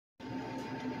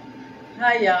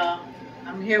Hi y'all,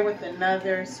 I'm here with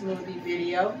another smoothie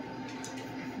video.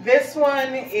 This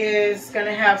one is going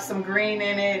to have some green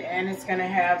in it and it's going to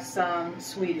have some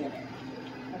sweet in it.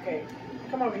 Okay,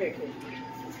 come over here, kid.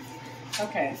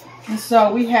 Okay,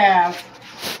 so we have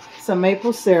some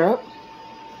maple syrup.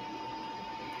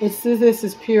 This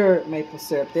is pure maple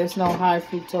syrup. There's no high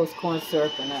fructose corn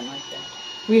syrup or nothing like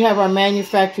that. We have our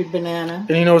manufactured banana.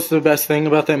 And you know what's the best thing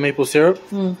about that maple syrup?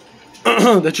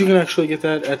 That you can actually get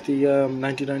that at the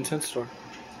 99-cent store.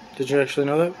 Did you actually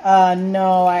know that?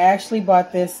 No, I actually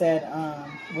bought this at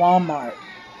Walmart.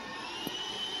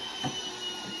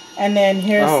 And then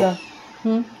here's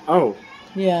Oh.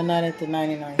 Yeah, not at the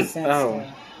 99-cent store.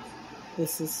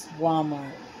 This is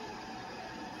Walmart.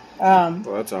 Well,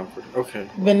 that's awkward. Okay.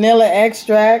 Vanilla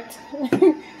extract,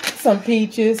 some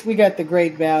peaches. We got the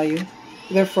great value.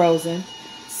 They're frozen.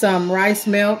 Some rice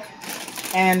milk,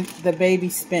 and the baby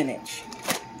spinach.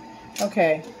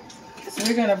 Okay, so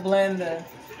we're gonna blend the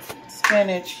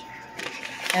spinach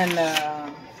and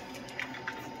the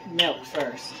milk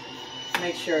first.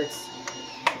 Make sure it's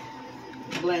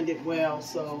blended well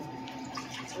so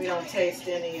we don't taste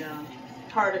any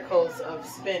particles of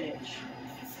spinach.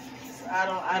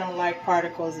 I don't like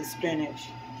particles of spinach.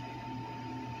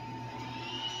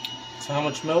 So how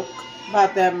much milk?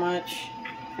 About that much.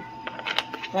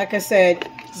 Like I said,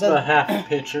 it's about half a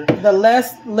pitcher. The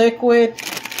less liquid,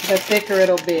 the thicker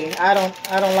it'll be. I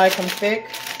don't like them thick.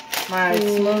 My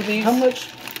smoothies. How much?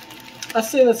 I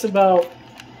say it's about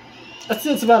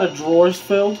a drawer's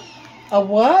filled. A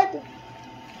what?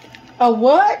 A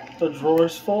what? A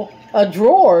drawer's full. A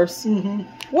drawers? Mm-hmm.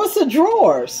 What's a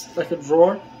drawers? Like a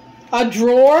drawer. A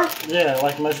drawer? Yeah,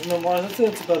 like measurement wise, I'd say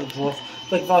it's about a drawer.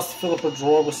 Like if I was to fill up a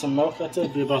drawer with some milk, I'd say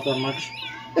it'd be about that much.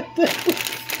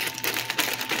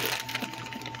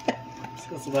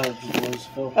 That's about a drawer's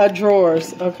fill. A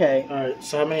drawers, okay. Alright,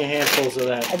 so how many handfuls of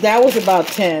that? That was about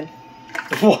 10.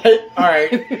 What?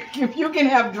 Alright. If you can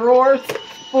have drawers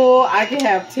full, I can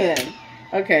have 10.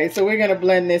 Okay, so we're going to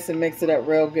blend this and mix it up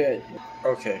real good.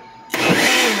 Okay.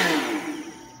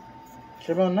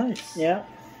 Came out nice. Yeah.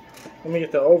 Let me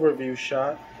get the overview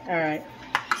shot. Alright.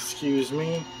 Excuse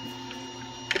me.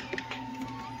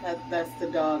 That's the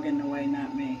dog in the way,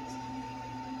 not me.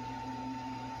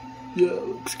 Yeah, it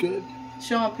looks good.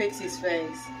 Show him Pixie's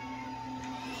face.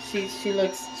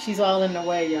 She's all in the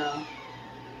way, y'all.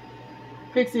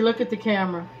 Pixie, look at the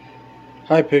camera.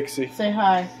 Hi, Pixie. Say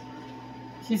hi.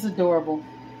 She's adorable.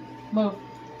 Move.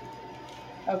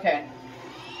 Okay.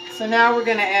 So now we're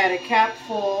going to add a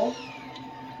capful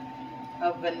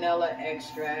of vanilla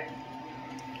extract.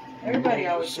 Everybody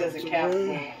always says a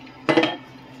capful.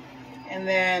 And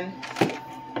then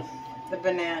the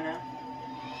banana.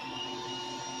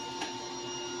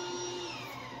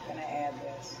 I'm going to add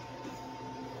this.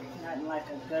 Nothing like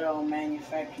a good old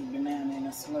manufactured banana in a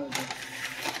smoothie.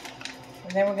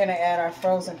 And then we're going to add our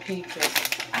frozen peaches.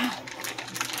 Ow.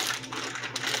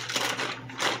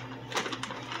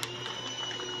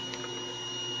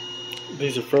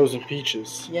 These are frozen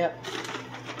peaches. Yep.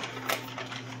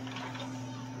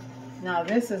 Now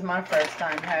this is my first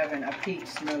time having a peach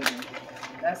smoothie.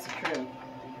 That's the truth.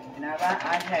 And I've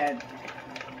had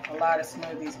a lot of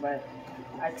smoothies, but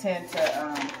I tend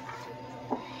to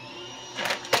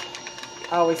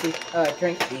always drink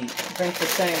the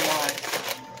same one.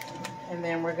 And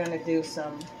then we're gonna do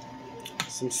some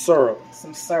syrup.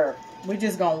 Some syrup. We're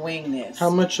just gonna wing this. How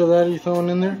much of that are you throwing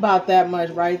in there? About that much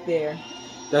right there.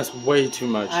 That's way too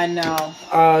much. I know.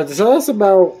 So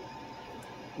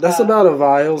that's about a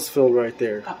vial's filled right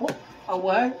there. A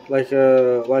what? Like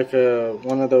a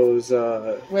one of those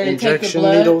injection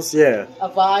blood? needles. Yeah. A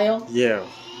vial? Yeah.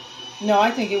 No,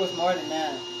 I think it was more than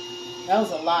that. That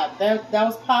was a lot. That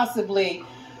was possibly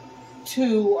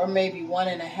 2 or maybe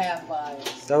 1.5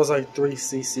 vials. That was like 3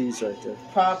 cc's right there.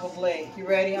 Probably. You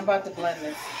ready? I'm about to blend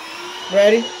this.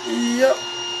 Ready? Yep.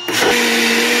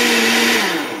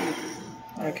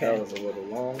 Okay. That was a little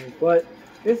long, but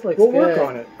this looks we'll good. work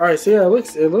on it. All right. So yeah, it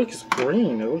looks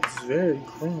green. It looks very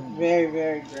green. Very,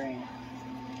 very green.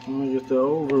 I'm gonna get the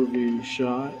overview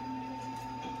shot.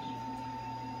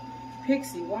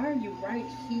 Pixie, why are you right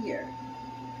here?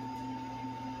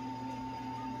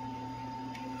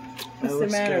 What's the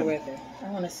matter with it? I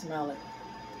want to smell it.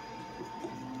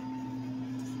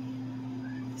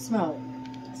 Smell it.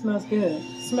 It smells good.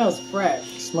 It smells fresh.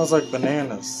 It smells like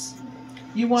bananas.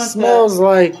 You want smells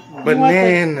like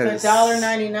bananas. The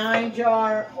 $1.99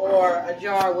 jar or a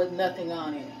jar with nothing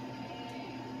on it?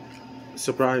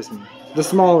 Surprise me. The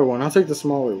smaller one. I'll take the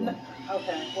smaller one.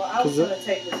 Okay. Well, I was going to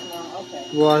take the small. Okay.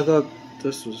 Well, I thought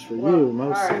this was for you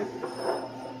mostly. All right.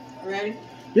 Ready?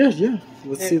 Yeah, yeah.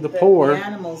 Let's see the pour. The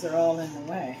animals are all in the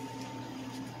way.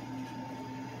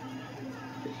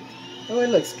 Oh, it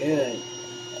looks good.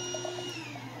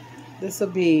 This will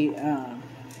be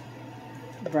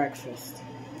breakfast,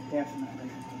 definitely.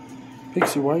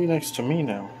 Pixie, why are you next to me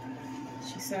now?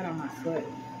 She sat on my foot.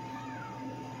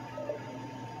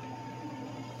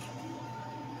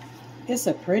 It's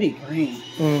a pretty green.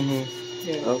 Mm-hmm.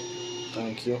 Yeah. Oh,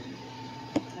 thank you.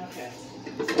 Okay.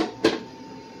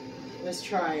 Let's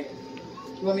try it.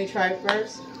 You want me to try it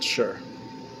first? Sure.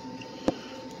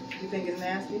 You think it's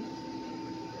nasty?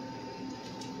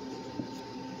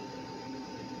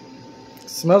 It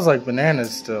smells like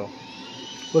bananas still.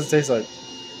 What's it taste like?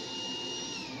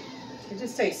 It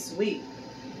just tastes sweet.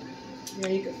 You know,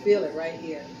 you can feel it right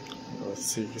here. Let's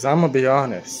see, because I'm going to be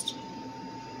honest.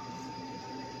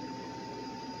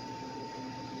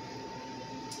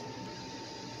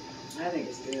 I think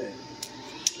it's good.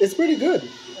 It's pretty good.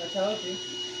 I told you.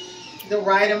 The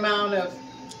right amount of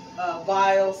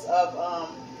vials of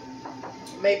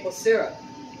maple syrup.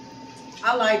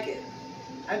 I like it.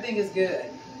 I think it's good.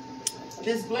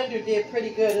 This blender did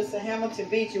pretty good. It's a Hamilton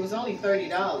Beach. It was only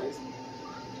 $30.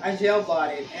 I gel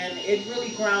bought it, and it really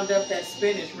ground up that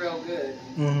spinach real good.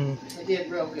 Mm-hmm. It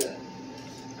did real good.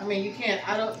 I mean, you can't,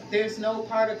 there's no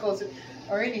particles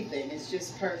or anything. It's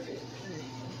just perfect.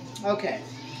 Okay.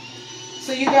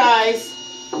 So you guys,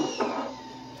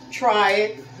 try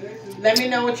it. Let me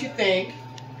know what you think.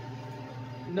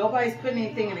 Nobody's putting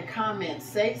anything in the comments.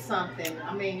 Say something.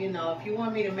 I mean, you know, if you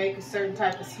want me to make a certain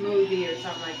type of smoothie or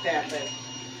something like that. But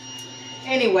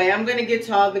anyway, I'm going to get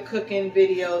to all the cooking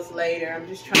videos later. I'm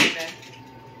just trying to...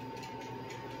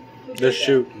 They're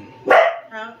shooting.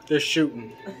 Huh? They're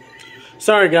shooting.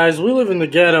 Sorry, guys. We live in the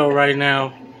ghetto right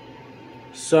now.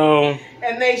 So...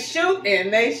 And they shooting.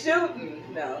 They shooting.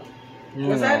 No.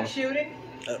 Was that shooting?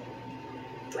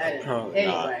 Probably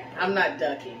anyway, not. I'm not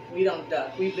ducking. We don't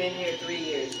duck. We've been here 3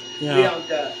 years. Yeah. We don't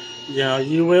duck. Yeah,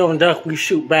 you don't duck, we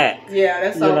shoot back. Yeah,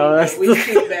 that's all we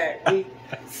shoot back.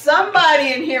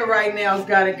 Somebody in here right now has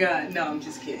got a gun. No, I'm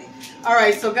just kidding. All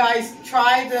right, so guys,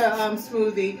 try the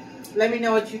smoothie. Let me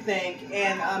know what you think.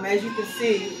 And as you can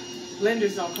see,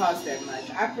 blenders don't cost that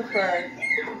much. I prefer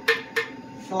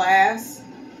glass,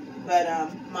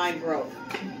 but mine broke.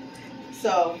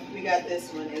 So we got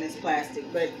this one, and it's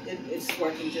plastic, but it's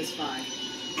working just fine.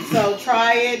 So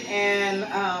try it,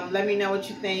 and let me know what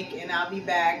you think, and I'll be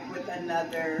back with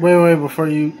another... Wait, before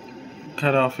you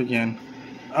cut off again.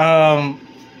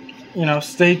 You know,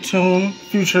 stay tuned.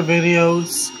 Future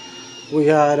videos. We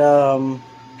got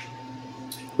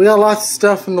lots of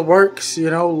stuff in the works,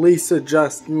 you know. Lisa,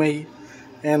 Just Me,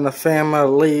 and the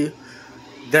family.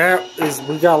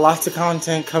 We got lots of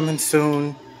content coming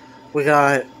soon. We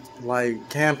got... like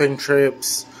camping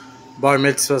trips, bar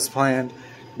mitzvahs planned,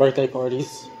 birthday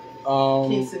parties.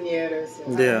 Quinceañeras.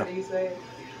 Yeah. How do you say it?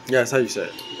 Yeah, that's how you say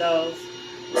it. Those.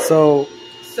 So.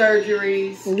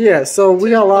 Surgeries. Yeah, so we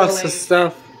got lots of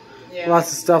stuff. Yeah.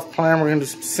 Lots of stuff planned. We're going to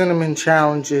do some cinnamon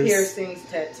challenges. Piercings,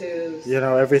 tattoos. You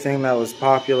know, everything that was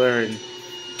popular in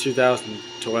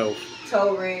 2012.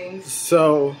 Toe rings.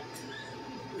 So,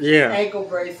 yeah. Ankle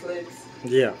bracelets.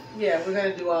 Yeah. Yeah, we're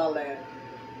going to do all that.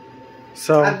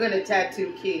 So I'm going to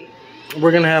tattoo Key.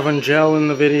 We're going to have Angel in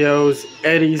the videos.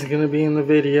 Eddie's going to be in the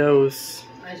videos.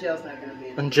 Angel's not going to be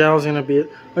in the Angel's going to be...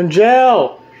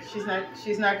 Angel! She's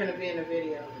not going to be in the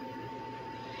video.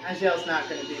 Angel's not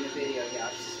going to be in the video, y'all.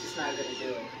 She's just not going to do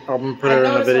it. I'm going to put her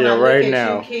in the video right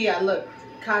now. You, Key, I look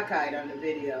cockeyed on the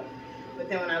video. But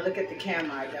then when I look at the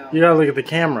camera, I don't. You got to look at the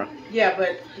camera. Yeah,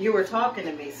 but you were talking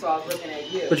to me, so I was looking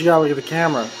at you. But you got to look at the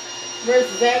camera.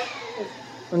 Where's that?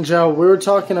 Angel, we were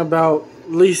talking about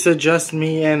Lisa, Just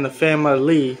Me, and the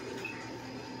family.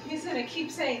 He's going to keep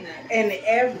saying that. In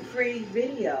every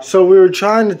video. So we were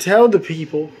trying to tell the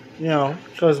people, you know,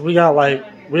 because we have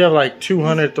like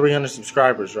 200, 300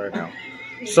 subscribers right now.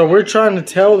 So we're trying to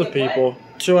tell the people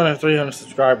 200, 300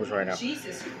 subscribers right now.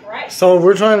 Jesus Christ. So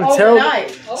we're trying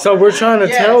to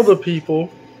tell the people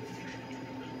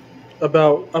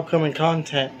about upcoming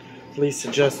content.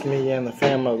 Lisa, Just Me, and the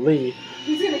family.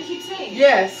 He's going to keep saying it.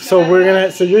 Yes. So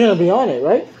you're gonna be on it,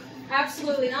 right?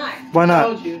 Absolutely not. Why not?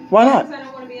 I told you. Why not? Because I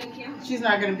don't want to be on camera. She's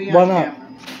not going to be on Why not? camera.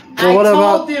 Well, what I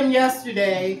about- told them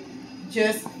yesterday,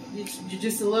 you're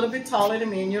just a little bit taller than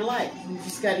me in your life. You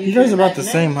just got to use You guys your are about the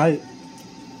imagination. same height.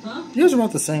 Huh? You guys are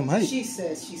about the same height. She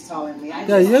says she's taller than me.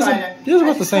 Yeah, you guys are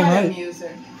about the same height. Amuse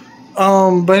her.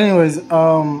 But anyways,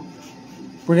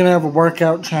 we're gonna have a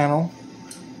workout channel.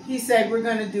 He said we're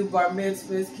gonna do bar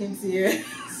mitzvahs, quinceañeras,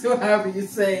 so however you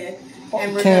say it,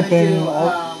 and we're Camping,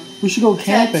 gonna do we should go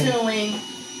camping. tattooing,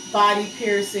 body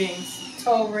piercings,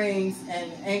 toe rings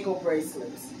and ankle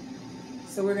bracelets.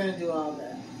 So we're gonna do all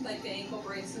that. Like the ankle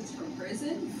bracelets from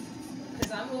prison?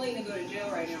 Because I'm willing to go to jail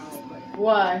right now real quick.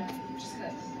 Why? Just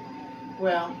because.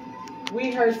 Well,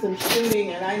 we heard some shooting,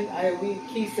 and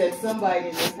Keith said somebody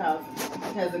in this house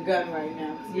has a gun right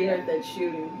now. We heard that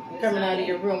shooting coming out of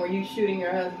your room. Were you shooting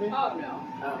your husband? Oh, no.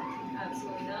 Oh.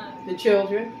 Absolutely not. The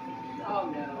children? Oh,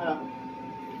 no.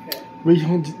 Oh.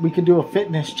 Okay. We could do a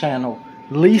fitness channel.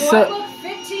 Do I Lisa, look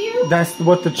fit to you? that's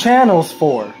what the channel's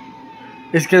for.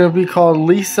 It's gonna be called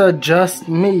Lisa Just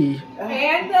Me.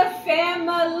 And the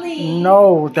family.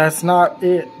 No, that's not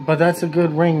it. But that's a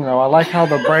good ring though. I like how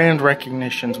the brand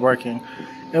recognition's working.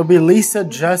 It'll be Lisa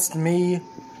Just Me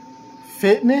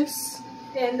Fitness.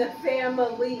 And the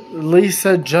family.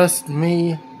 Lisa Just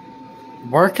Me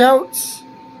Workouts.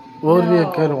 What would be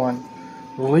a good one?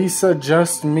 Lisa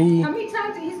Just Me. How many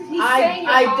times he's saying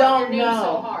I don't your name know.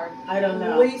 so hard? I don't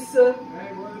know. Lisa.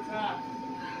 Hey, where the top?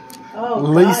 Oh, God,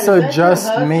 Lisa is that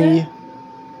Just your Me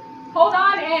husband? Hold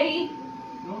on, Eddie.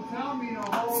 Don't tell me to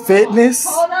hold Fitness.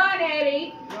 Hold on,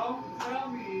 Eddie. on. Don't tell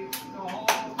me to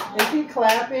hold Is on. he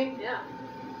clapping? Yeah.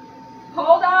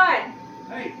 Hold on.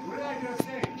 Hey, what did I just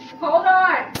say? Hold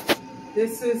on.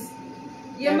 This is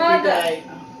Your every mother. day.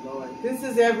 Oh, Lord. This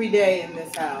is every day in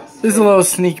this house. This is a little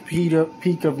sneak peek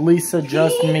of Lisa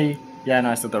Just Me. Yeah,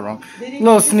 no, I said that wrong. Did he-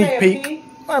 Little did you say sneak a peek. pee?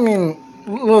 I mean, a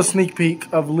little sneak peek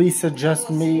of Lisa Just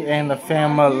Me and the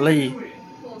family.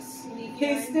 Little sneaky.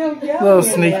 He's still yelling. Little in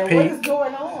sneak there. What peek. is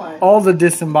going on? All the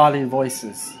disembodied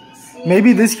voices.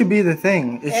 Maybe this could be the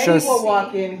thing. It's Eddie just will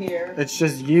walk in here. it's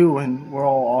just you and we're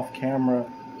all off camera.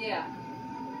 Yeah.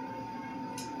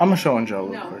 I'm gonna show Joe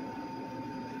real No. quick.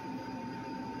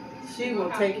 She We'll will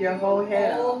have take to your do whole a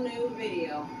head whole off. new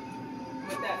video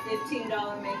with that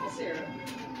 $15 maple syrup.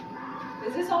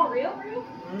 Is this all real?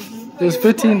 Mhm. There's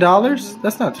 $15?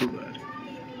 That's not too bad.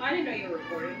 I didn't know you were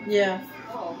recording. Yeah.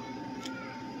 Oh.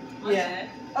 My Yeah. bad.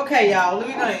 Okay, y'all. We're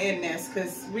gonna end this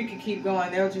because we could keep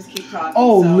going. They'll just keep talking.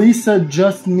 Oh, so. Lisa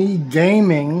Just Me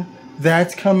Gaming.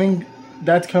 That's coming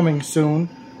soon.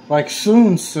 Like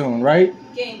soon, right?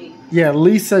 Gaming. Yeah,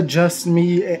 Lisa Just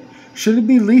Me. Should it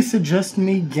be Lisa Just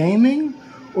Me Gaming?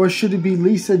 Or should it be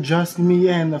Lisa Just Me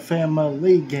and the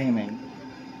Family Gaming?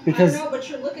 Because I don't know, but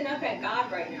you're looking up at God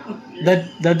right now.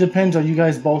 that depends. Are you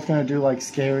guys both gonna do like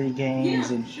scary games?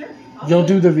 Yeah, And sure. you'll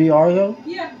do the VR though?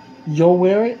 Yeah, You'll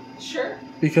wear it? sure.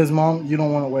 Because Mom, you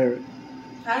don't want to wear it.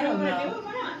 I don't You wanna know. do it?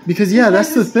 Why not? Because yeah, that's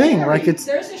the Because it's thing. scary. Like it's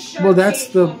There's a shark well, that's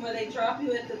cage the- one where they drop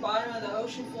you at the bottom of the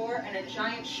ocean floor and a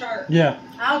giant shark. yeah.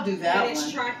 I'll do that And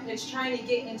one. it's trying to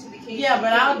get into the cage. Yeah,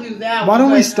 but I'll do that Why one.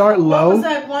 don't we But start What low? was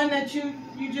that one that you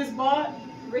just bought?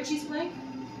 Richie's Plank?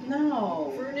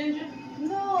 No. Fruit Ninja?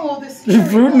 No, the scary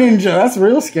Fruit one. Ninja. That's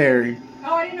real scary.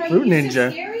 Oh, I didn't know Fruit you Ninja.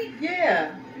 said scary?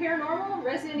 Yeah. Paranormal?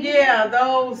 Resident Evil? Yeah,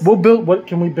 those. We'll build. What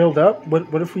can we build up?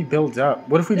 What if we build up?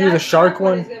 What if we do the That shark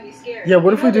one one? is gonna be scary. Yeah,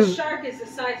 what You if we know do- the shark is the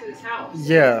size of this house.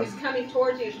 Yeah. It's coming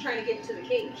towards you. It's trying to get into the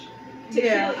cage. To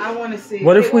Yeah, kill I you. want to see.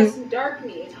 What It if we? wants to dark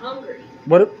me. It's hungry.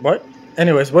 What?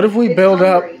 Anyways, what if we It's build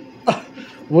hungry. up?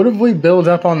 What if we build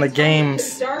up on the It's hungry 'cause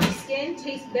games? dark skin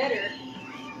tastes better.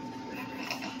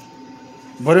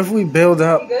 What if we build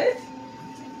up? You good?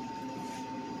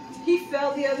 He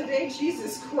fell the other day.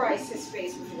 Jesus Christ, his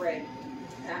face was red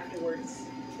afterwards.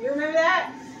 You remember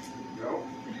that? No,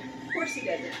 Of course he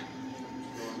doesn't.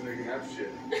 no one's making that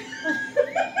shit.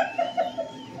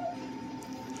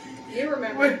 You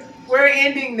remember. We're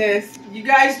ending this. You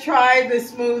guys try the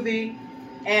smoothie,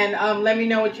 and let me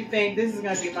know what you think. This is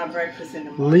gonna be my breakfast in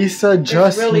the morning. Lisa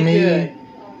Just it's really Me good.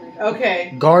 Oh my God.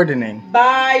 Okay. gardening.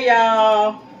 Bye,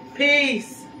 y'all.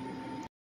 Peace.